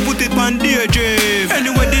fuck, she put it on daydream.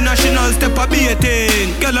 Anyway, the national step a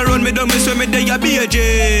beating. Girl around me, don't miss when me day a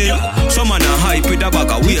beijing. Some man a hype with a bag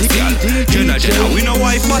of waist, girl. Jenna, we no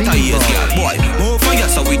wife but a years, girl. Boy, move for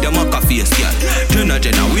yes, so with them a face, girl.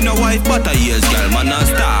 Jenna, we no wife but a years, girl. Man a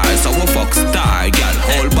star, so we fuck star, girl.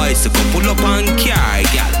 Whole bicycle pull up and car,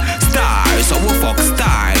 girl. Star, so we fuck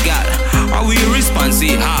star, girl. Are we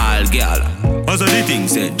responsive, all, girl? As the thing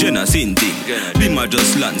said, Jenna sin thing. Them a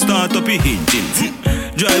just land, start up a hinting.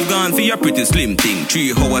 Drive gone for your pretty slim thing.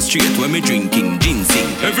 3 hours straight when me drinking ginseng.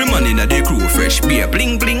 Every man in a the crew fresh beer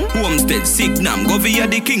bling bling. Homestead Signam go via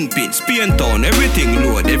the kingpin. Spain town everything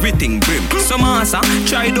load, everything brim. Some asa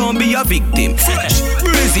try don't be a victim. Fresh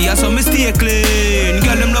breezy as some mistake clean.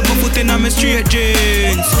 Girl them love me put in on me straight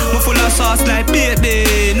jeans. Me full of sauce like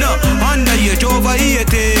baby. No under age over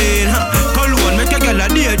 18. Cologne make a girl a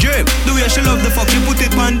daydream. The way she love the fuck she put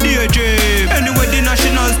it on daydream. Anyway the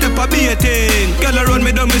national step a beating. Girl around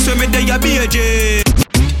me don't miss when me day a BJ.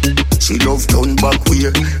 She love turn back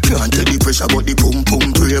way. Can't tell the pressure but the pum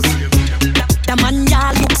pum brave. The man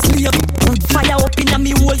ya look slave. Good fire up in a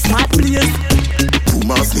me whole start blaze.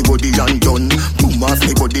 Boom off me body and done. Boom off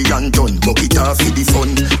me body and done. Buck it off for the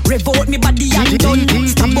fun. Revolt me body and done.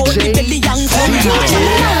 Stop out me belly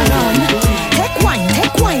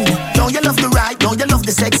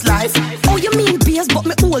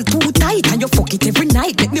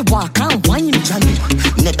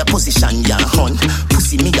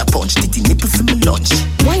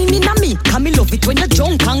love it when you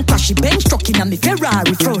drunk and crash. Bench truck in a me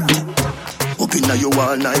Ferrari front. Up inna you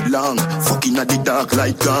all night long, fucking at the dark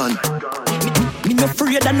light gone. Me no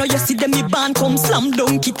afraid, I know you see them me band come slam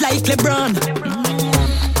dunk it like LeBron.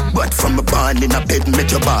 But from a band in a bed,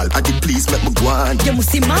 make your ball. I did please make me go on. You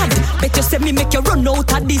must see mad. Bet you say me make you run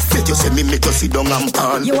out of this. Bet you say me make you sit down and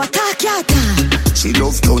pan. You attack, you attack. She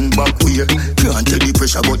love turn back way. Can't tell the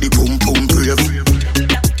pressure but the pum pum brave.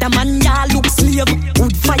 The man ya look slave.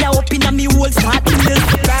 Wood fire up in a me whole start in this.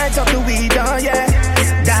 Light up the weed, oh yeah.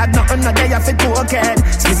 Dad, nothing no day off it token.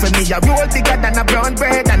 Sleep for me a roll bigger than a brown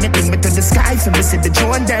bread. And it bring me to the sky for me see the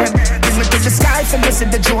drone them. Bring me to the sky for me see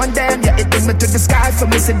the drone them. Yeah, it bring me to the sky for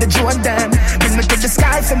me see the drone them. Bring me to the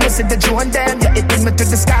sky for me see the drone them. Yeah, it bring me to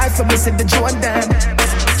the sky for me see the drone them.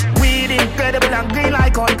 Weed incredible and green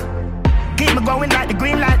like Hulk. Keep me going like the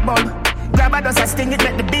green light bulb. Grab a dust, I sting it,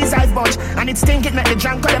 make the bees eyes budge. And it stink it, make the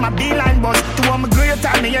drunk call them a beeline buzz. To all my great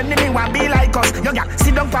time, me enemy want be like us. Yo, yeah,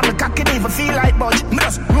 sit down from the cock, it even feel like budge. Me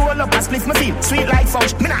just roll up and split my feel sweet like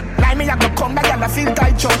fudge. Me not lie, me I go come back and I feel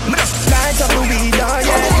tight chop. Me just light up the weed, oh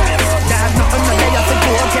yeah. There's nothing no day off the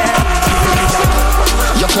coke, yeah.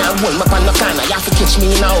 You can't hold me on the corner. You have to catch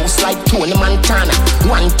me in a house like Tony Montana.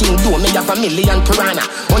 One thing do me have a million piranha.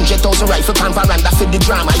 100,000 rifle pan veranda for the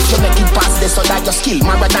drama. If you make it past this, so that you skill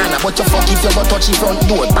Maradona. But you fuck if you go touch the front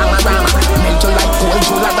door, Panorama. Melt you like cold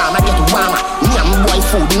Jularama, get warmer. Me and my boy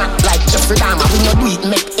food not like Jeffrey Dahmer. We no do it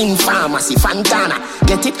make in pharmacy, Fantana.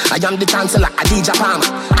 Get it? I am the chancellor, Adija Palmer.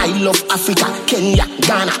 I love Africa, Kenya,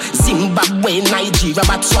 Ghana, Zimbabwe, Nigeria,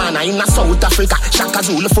 Botswana. In South Africa, Shaka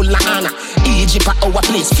Zulu full of honor. Egypt our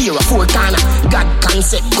place, fear of four corner. God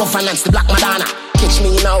concept, governance, the Black Madonna. Catch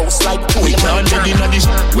me in a house like we can't live in a dish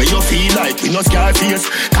where you feel like we no scar face.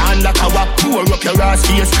 Can't like our pour up your ass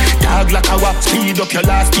face. Dog like our speed up your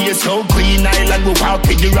last face. So Green Island we walk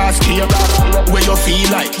with the ass here. Where you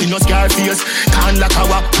feel like we no scar face. Can't like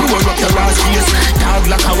our pour up your ass face. Dog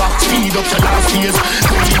like our speed up your last face.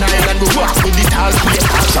 Green Island we walk with the tall face.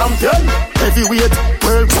 Champion, heavyweight,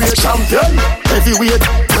 world great champion. Heavyweight,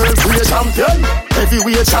 world great champion.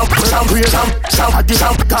 Heavyweight champion,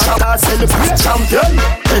 celebrate champion.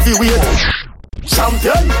 Heavyweight,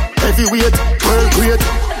 champion. Heavyweight, world great.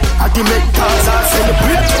 I give me cars I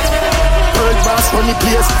celebrate. World boss funny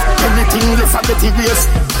place. Anything left I get erased.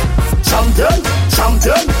 Champion,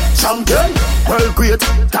 champion, champion. World great,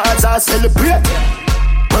 cars I celebrate.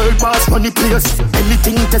 World boss funny place.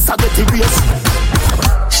 Anything test I get erased.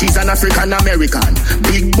 She's an African American.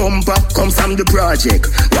 Big bumper, come from the project.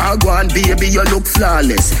 Wagwan baby, you look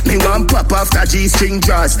flawless. Me want pop after G-string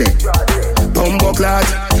draws there. Bumbo clad,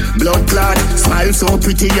 blood clad. Smile so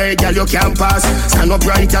pretty, yeah, girl, you can't pass. Stand up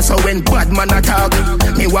brighter so when bad man attack.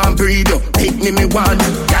 Me want breed up, pick me want.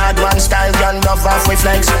 God one style, gun love off with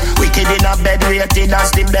flex. Wicked in a bed, rated as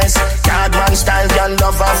the best. God one style, gun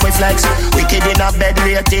love off with flex. Wicked in a bed,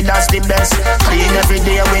 rated as the best. Clean every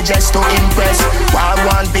day, we just to impress.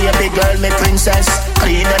 Wagwan baby girl, me princess.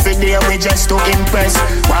 Clean every day, we just to impress.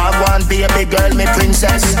 Wagwan baby girl, me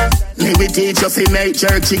princess. Me we teach you fi make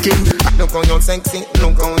jerk chicken. Look how you sexy,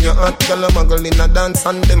 look how you hot. Girl a muggle in a dance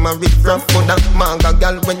and them a rip rap. Coulda manga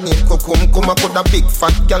girl when name come a coulda big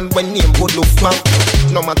fat girl when name good look flat.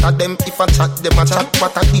 No matter them if I chat, them a chat.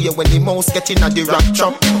 What I hear when the mouse get in a the rap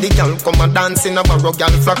trap. The girl come a dance in a barrow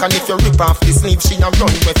girl flock. And if you rip off the sleeve, she a run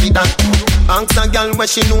with it that. Ask a girl what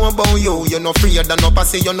she know about you. You no afraid of no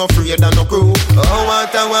pussy, you no afraid of no crew. Oh what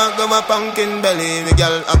I want go my pumpkin belly. Me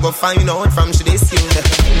girl I go find out from she this you.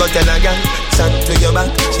 But tell a girl, chat to your back.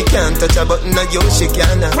 She can't touch a button of you, she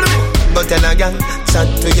can't. But tell a girl, chat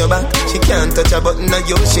to your back. She can't touch a button of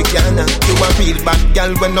you, she can't. You a real bad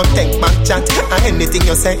girl when no take back chat. And anything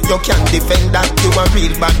you say, you can't defend that. You a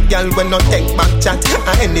real bad girl when no take back chat.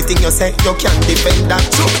 And anything you say, you can't defend that.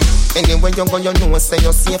 Anywhere you go, you know say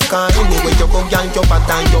you're safe. Cause anywhere you go, girl, you bad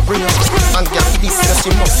and you're real. And girl, this year she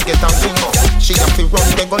must get a ring. She have to run,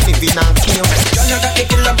 they go live in a kill. Girl, you got the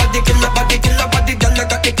killer body, killer body, killer body. Girl, you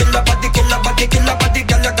got the killer body, killer body, killer body.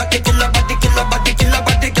 Girl, you got the killer body, killer body, killer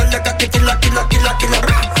body. Girl, you got the killer, killer, killer, killer.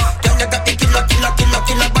 Girl, you got the killer, killer, killer,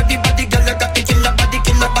 killer body, body. Girl, you got the killer body,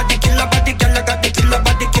 killer body, killer body. Girl, you got the killer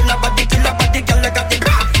body, killer body, killer body. Girl, you got the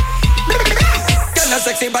girl, a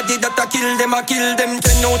sexy body that a kill them, a kill them.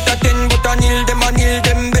 10 out of 10, but a kneel them, a kneel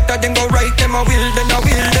them. Better than go right them, a will then, a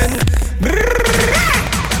will then.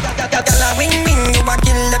 Girl, a wing wing, you a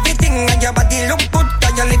kill everything, and your body look good,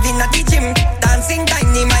 cause you live in a the gym. Dancing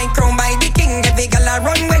tiny, micro by the king. Every girl a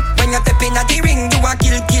run way, when you step in a the ring. You a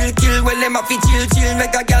kill, kill, kill, well them a fi chill, chill.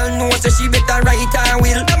 Make a girl know, so she better right her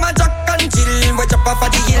will. Them a jack and chill, we chop off of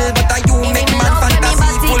the hill. But a you make man fantasy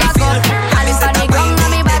fulfill. Everybody come,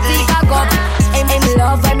 me body cock up.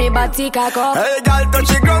 Love when me body cock up. Hey, girl, touch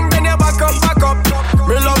the ground, then you back up, back up.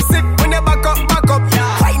 Me love sick when you back up, back up.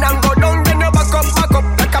 Wine and go down, then you back up, back up.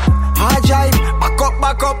 Back up, hard drive,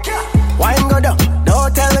 back up. Wine go down,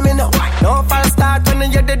 don't tell me no. No false start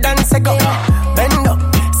when you the dance go. Bend up,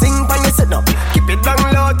 sing when you sit up. Keep it down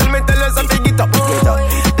low, tell me tell you something, get up.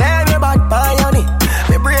 Then you back by on it.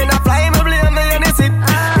 Me brain a fly, me blame me on the sit.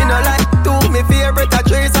 Me no like to, me favorite a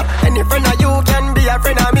trace up. Any friend of you can be a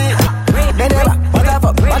friend of me. Then you back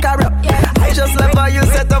up, I just love how you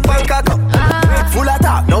set up and cock up. Full of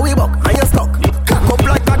talk, now we buck, and you stuck. Cock up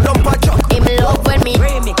like a dumper truck. Him love when me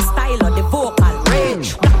remix style of the vocal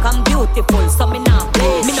range. Black and beautiful, so me not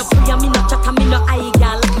play. Me no free, me no chat, me no eye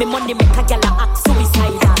gal. Me money make a gal act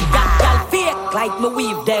suicidal. That gal fake like me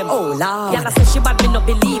weave them. Oh Lord, gal say she bad, me no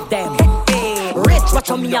believe them. Rich, watch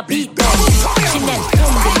how me a beat them. Chanel,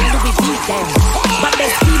 Louis beat them. But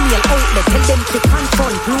there's female outlet, tell them to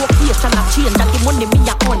confront. Location a change, that the money me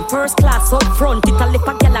a on. First class up front, it a lip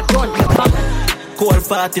a gal a gun. Cold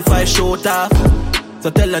 45 shoot off. So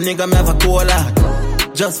tell a nigga me have a cola.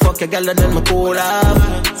 Just fuck a gal and then me cool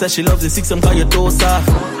off. Say she loves the 6 and call you toast off.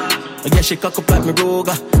 I guess she cock up like me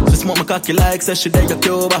Ruger. She smoke my cocky like say she there your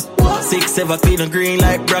Cuba. 6-7 clean and green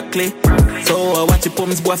like broccoli. So I watch your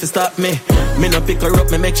pumps boy fi stop me. Me no pick her up,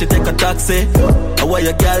 me make she take a taxi. I want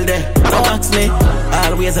your gal there, don't ask me.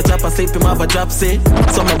 Always a chop asleep, him have a dropsy.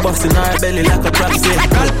 So my box in her belly like a proxy.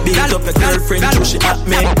 Beat up a girlfriend, so she at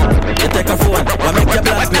me. You take her phone, I make you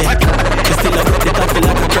blast me. She still a broke the coffee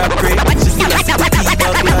like a crab crate. She still a sip the tea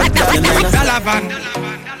bag like that.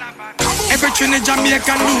 Every Trinidad,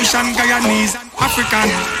 Jamaican, Lucian, Guyanese, African.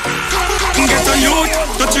 Get a youth,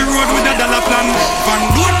 touch the road with a dollar plan. Van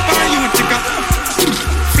road by you, chica.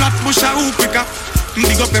 Flat bush a hoop picker.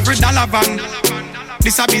 Big up every dollar van.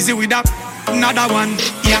 This a busy with a another one,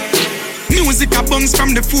 yeah. Music a bounce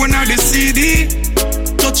from the phone or the CD.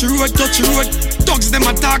 Touch the road, thugs them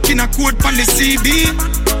attack in a quote on the CD.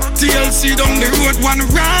 TLC down the road, one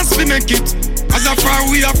ras we make it. As a far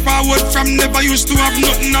we are forward from never used to have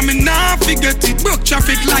nothing, I mean nah forget it. Broke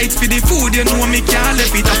traffic lights for the food, you know me can't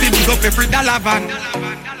left it. I feel big up every dollar van.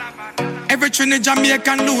 Every Trinidad,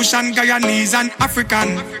 Jamaican, Lucian, Guyanese and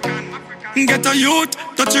African. Get a youth,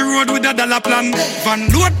 touch the road with a dollar plan. Van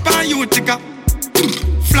load pan you ticker.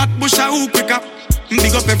 Flat bush a hoop picker.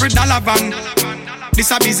 Big up every dollar van. This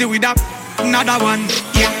a busy with a another one,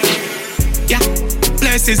 yeah.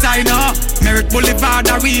 Places I know, Merrick Boulevard,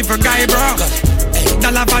 a River Guy, bro.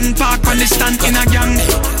 Dollar van park on the stand in a gang.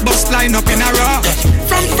 Bus line up in a row.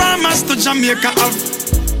 From farmers to Jamaica up.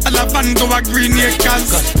 Dollar van go a Green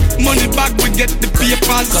Acres. Money bag we get the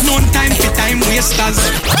papers. No time for time wasters.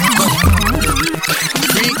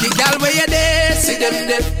 Freaky gal where you there, see them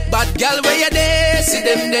there. Bad gal where you there, see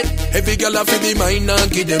them there. Every gal a fi be mine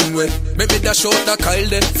and give them way. Maybe that short a Kyle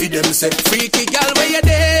there, fi them say. Freaky gal where you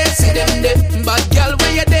there, see them there. Bad gal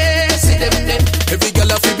where you there, see them there. Every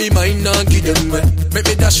gal a fi be mine and give them way.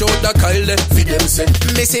 Maybe that short a Kyle there, fi them say.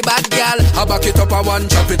 Me say bad gal, I back it up a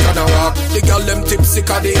one, chop it and a walk. The gal them tipsy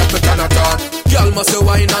 'cause they have it and a talk. Gal must say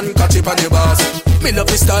wine and catch it on the bars. Me love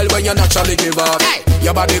the style when you naturally give up. Hey.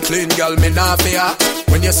 Your body clean, gal, me nah fear.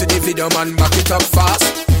 When you see the video, man, back it up fast.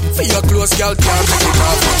 For your clothes, gal, can't take it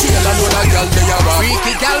off. Chill and know that gal, they are rock.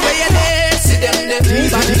 Freaky gal, where you there? See them there.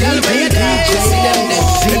 Bad gal, where you there? See them there.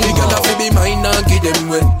 Every gal have to be mine and give them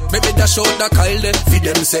way. Maybe that short that Kyle there, feed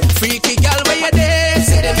them say. Freaky gal, where you there?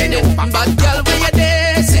 See them there. Bad gal, where you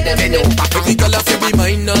there? See them there. Every gal have to be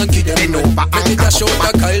mine and give them way. Maybe that short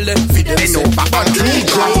that Kyle there, feed them say.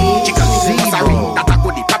 Zimo, that a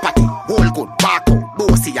goodie property. Whole good, barcode,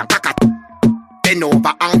 bossy and kakati. Bend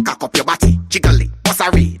over and cock up your body. Jiggly,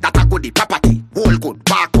 bossary, that a goodie property. Whole good,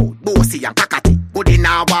 barcode, bossy and kakati. Good in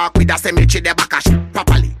a walk with a cemetery, the back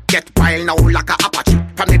properly. Get pile now like a Apache.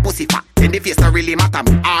 From the pussy fat, then the face don't really matter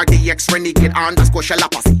me. RDX renegade underscore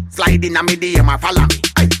shalapassy. Slide in a medium or follow me.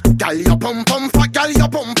 Girl, your pum pum fat, girl, your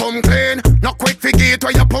pum pum clean. Not quick forget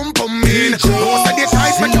where your pum pum mean. Most of the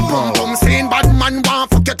time when your pum pum seen, bad man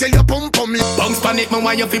want fuck you till your pum pum. Bounce pan it, man,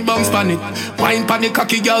 why you fi bounce pan it? Wine pan it,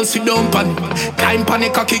 cocky girl, sit down pan it. Climb pan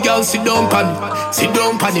it, cocky girl, sit down pan it. Sit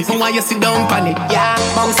down pan it, man, why you sit down pan it? Yeah,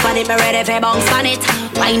 bounce pan it, me ready for bounce pan it.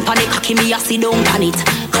 Wine pan it, cocky me a sit down pan it.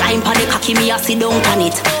 Climb pan it, cocky me a sit down pan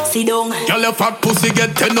it. Sit down. Girl, your fat pussy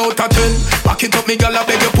get 10 out of 10. Back it up, me girl, I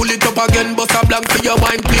beg you pull it up again. Bust a blank for your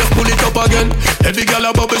wine, please pull it up again. Every girl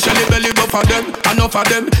a bubble, shelly belly go for them. Enough of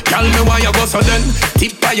them, girl, me why you go so then.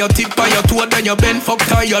 Tip by your toe, then you bend. Fuck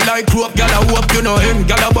tie you like rope, girl, I hope you know him.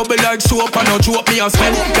 Girl, a bubble like soap, and no choke me a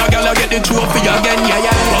spend. Girl, I get the trophy again,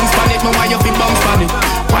 yeah. Bounce pan it, me why you fi bounce pan it.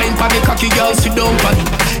 Wine pan it, cocky girl, sit down pan it.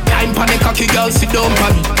 Climb on the cocky girl, sit down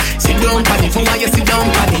on it. Sit down on it, for why you sit down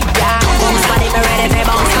on it. Yeah, bounce on it, me ready to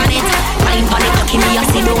bounce on it. Climb on the cocky, me a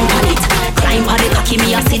sit down on it. Climb on the cocky,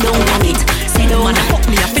 me a sit down on it. Sit down and fuck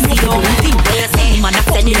me, I fin sit down and think. Any man a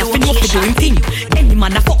fuck me, I fin know fi do him thing. Any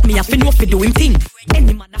man a fuck me, I fin know fi do him thing.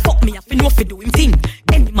 Any man a fuck me, I fin know fi do him thing.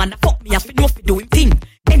 Any man a fuck me, I fin know fi do him thing.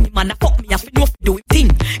 Any man a fuck me, I fin know fi do him thing.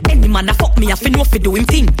 Any man a fuck me, I fin know fi do him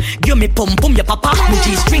thing. Give me pum pum, your papa, me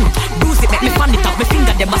G-string. Bruise it, make me fan it up, me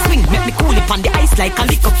finger them a swing. Make me cool it on the ice like a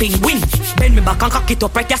lick up penguin. Bend me back and cock it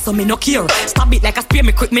up right there so me no care. Stab it like a spear,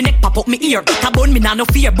 me quick me neck pop up me ear. It a bone me nah no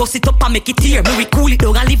fear, bust it up and make it tear. Me we cool it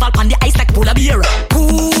down and leave all on the ice like polar beer.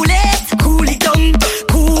 Cool it down, cool it down,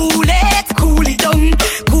 cool it down.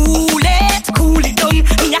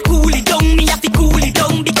 Me a cool it down, me a fi cool it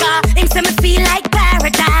down because him say me feel like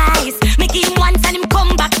paradise. Make him once and him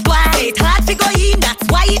come back twice. Hard fi go in, that's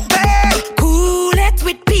why it burn. Cool it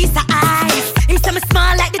with piece of ice. Him say me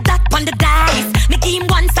small like the dot on the dice. Make him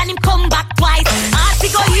once and him come back twice. Hard fi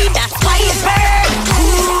go in, that's why it burn.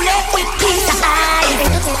 Cool it with piece of ice.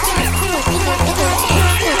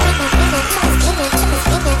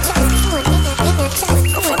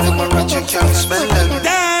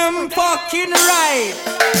 Damn fucking right.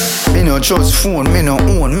 Me no trust phone, me no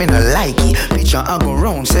own, me no like it. Picture I go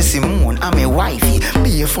round, say Simone, I'm a wifey.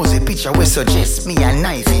 Be a fuzzy picture we suggest me a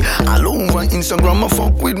knifey. All over Instagram I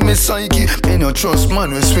fuck with me psyche. Me no trust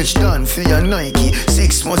man we switch down for your Nike.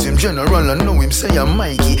 6 months him general I know him say I'm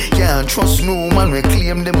Mikey. Can't trust no man we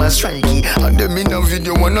claim them as strikey. And them in a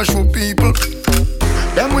video wanna show people.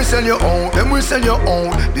 Them we sell your own, them we sell your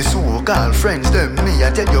own. The so-called friends, them me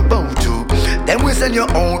I tell you about to. Them we sell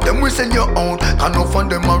your own, them we sell your own. Can no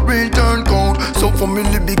fund them a return code. So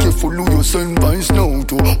family be careful who you send by snow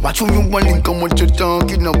to. Watch who you want link and what you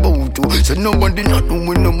talking about to. So nobody not know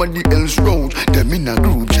when nobody else wrote. Them in a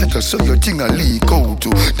group chat so your thing a leak out to.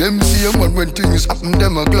 Them see a man when things happen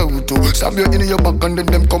them a glow to. Stab you in your back and then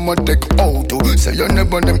them come and take out to. Say you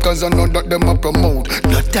never them cause I know that them a promote.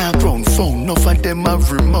 Not that ground phone, no for them a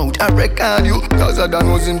remote. I record you, cause I done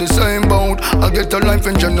was in the same boat. I get a life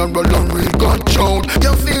in general and we got showed.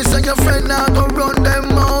 Your face and your friend now go run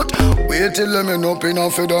them out. Wait till them end up in a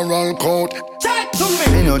federal court.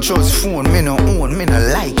 Me no trust phone, me no own, me no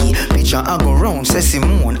like it. Picture I go round, say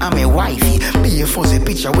Simone, I'm a wifey. Be a fuzzy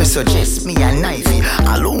picture we suggest me a knifey.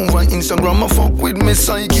 All over Instagram I fuck with me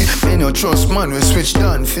psyche. Me no trust man we switch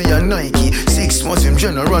down for your Nike. 6 months him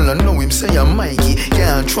general I know him say I'm Mikey.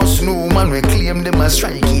 Can't trust no man we claim them as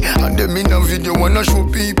strikey. And them in a video wanna show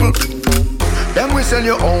people. Them we sell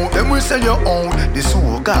your own, them we sell your own. The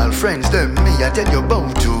so-called friends, them me I tell you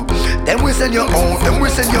about to. Them we sell your own, them we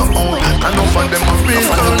sell your own. And no for them a real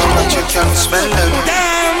that you can smell them.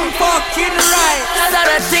 Damn fucking right.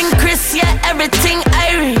 Another thing, Chris, yeah, everything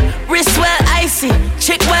irie. Wrist well icy,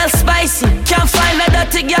 chick well spicy. Can't find a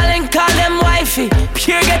dirty girl and call them wifey.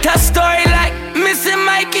 Pure get a story like Missy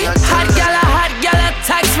Mikey. Hot gal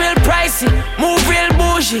tax real pricey. Move real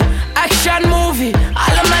bougie, action movie.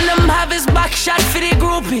 All the man them have is back shot for the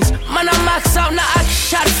groupies. Man I max out, no act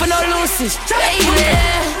shot for no loosies. Baby,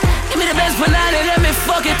 give me the best banana, let me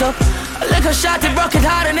fuck it up. A little shot, it broke it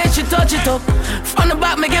hard and then she touch it up. From the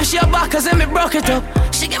back, me give she a back, cause then me broke it up.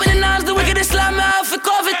 She give me the knives, the wickedest slam, me have to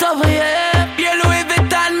cover it up, yeah. Yeah, Louis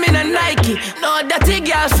Vuitton, me no Nike. No, dirty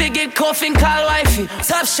girl, figure coughing, call wifey.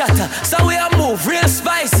 Top shatter, so we a move, real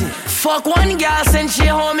spicy. Fuck one girl, send she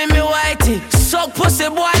home in me whitey. Suck pussy,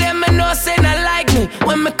 boy, them me no say not like me.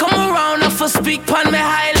 When me come around, I for speak pan me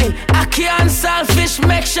highly. I can't selfish,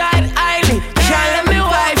 make sure it highly. Can't let me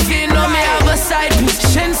wifey, know me have a side piece.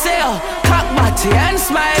 Shin say, cock body and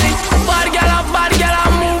smiley. Bad girl, I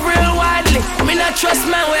move real widely. Me not trust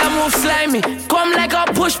man where I move slimy. Come like a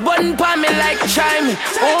push button pan me like try me.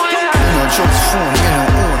 Oh yeah. Me no trust phone, me no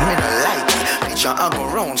own, me no like it. Picture I go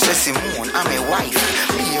round, say Simone, I'm a wife.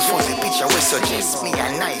 Be a fuzzy picture we suggest me a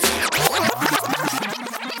knife.